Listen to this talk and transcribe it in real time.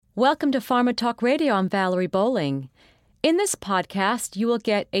Welcome to Pharma Talk Radio. I'm Valerie Bowling. In this podcast, you will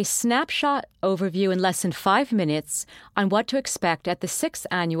get a snapshot overview in less than 5 minutes on what to expect at the 6th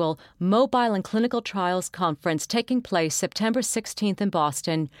Annual Mobile and Clinical Trials Conference taking place September 16th in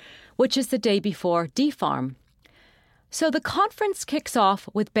Boston, which is the day before DPHARM. So the conference kicks off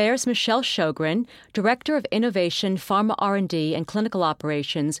with Bayer's Michelle Sjogren, Director of Innovation, Pharma R&D, and Clinical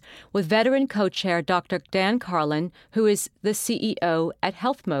Operations, with veteran co-chair Dr. Dan Karlin, who is the CEO at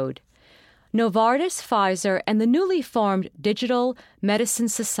HealthMode. Novartis, Pfizer, and the newly formed Digital Medicine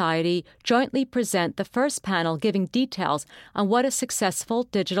Society jointly present the first panel giving details on what a successful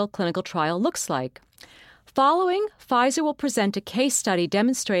digital clinical trial looks like. Following, Pfizer will present a case study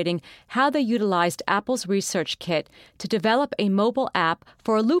demonstrating how they utilized Apple's research kit to develop a mobile app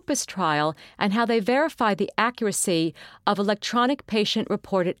for a lupus trial and how they verified the accuracy of electronic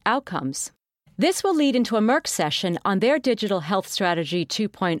patient-reported outcomes. This will lead into a Merck session on their Digital Health Strategy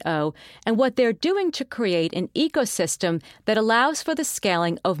 2.0 and what they're doing to create an ecosystem that allows for the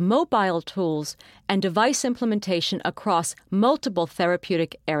scaling of mobile tools and device implementation across multiple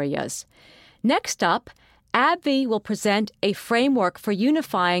therapeutic areas. Next up, AbbVie will present a framework for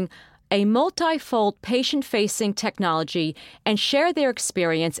unifying a multi-fold patient-facing technology and share their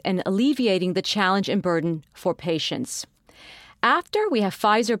experience in alleviating the challenge and burden for patients. After, we have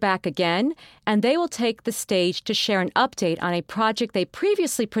Pfizer back again, and they will take the stage to share an update on a project they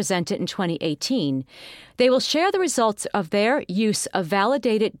previously presented in 2018. They will share the results of their use of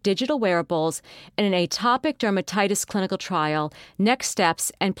validated digital wearables in an atopic dermatitis clinical trial, next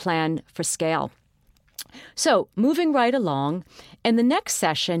steps, and plan for scale. So, moving right along, in the next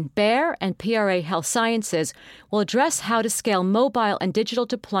session, Bayer and PRA Health Sciences will address how to scale mobile and digital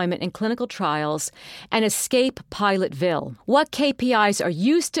deployment in clinical trials and escape Pilotville. What KPIs are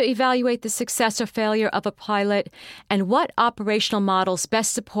used to evaluate the success or failure of a pilot, and what operational models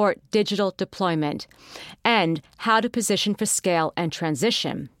best support digital deployment, and how to position for scale and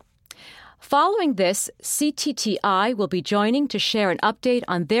transition. Following this, CTTI will be joining to share an update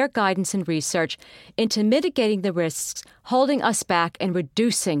on their guidance and research into mitigating the risks holding us back and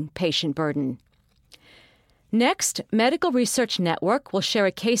reducing patient burden. Next, Medical Research Network will share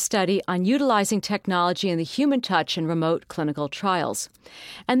a case study on utilizing technology in the human touch in remote clinical trials.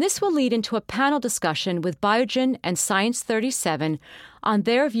 And this will lead into a panel discussion with Biogen and Science 37 on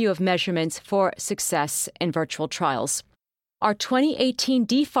their view of measurements for success in virtual trials. Our 2018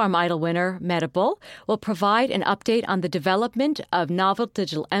 DPHARM Idol winner, Medable, will provide an update on the development of novel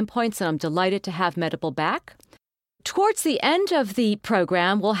digital endpoints, and I'm delighted to have Medable back. Towards the end of the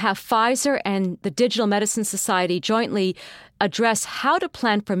program, we'll have Pfizer and the Digital Medicine Society jointly address how to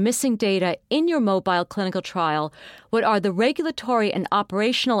plan for missing data in your mobile clinical trial, what are the regulatory and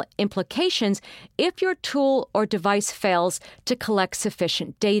operational implications if your tool or device fails to collect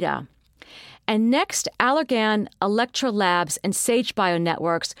sufficient data. And next, Allergan, Electra Labs, and Sage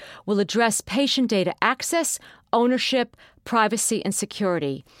Bionetworks will address patient data access, ownership, privacy, and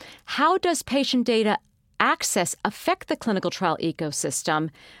security. How does patient data access affect the clinical trial ecosystem?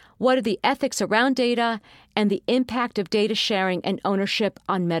 What are the ethics around data and the impact of data sharing and ownership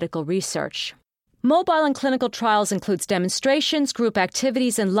on medical research? Mobile and clinical trials includes demonstrations, group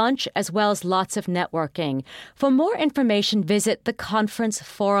activities, and lunch, as well as lots of networking. For more information, visit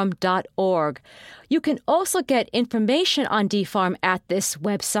theconferenceforum.org. You can also get information on DPHARM at this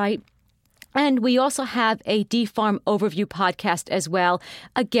website. And we also have a DPHARM overview podcast as well.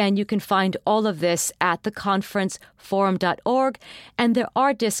 Again, you can find all of this at theconferenceforum.org, and there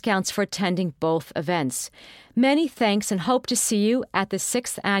are discounts for attending both events. Many thanks, and hope to see you at the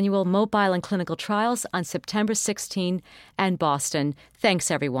 6th Annual Mobile and Clinical Trials on September 16 and Boston.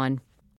 Thanks, everyone.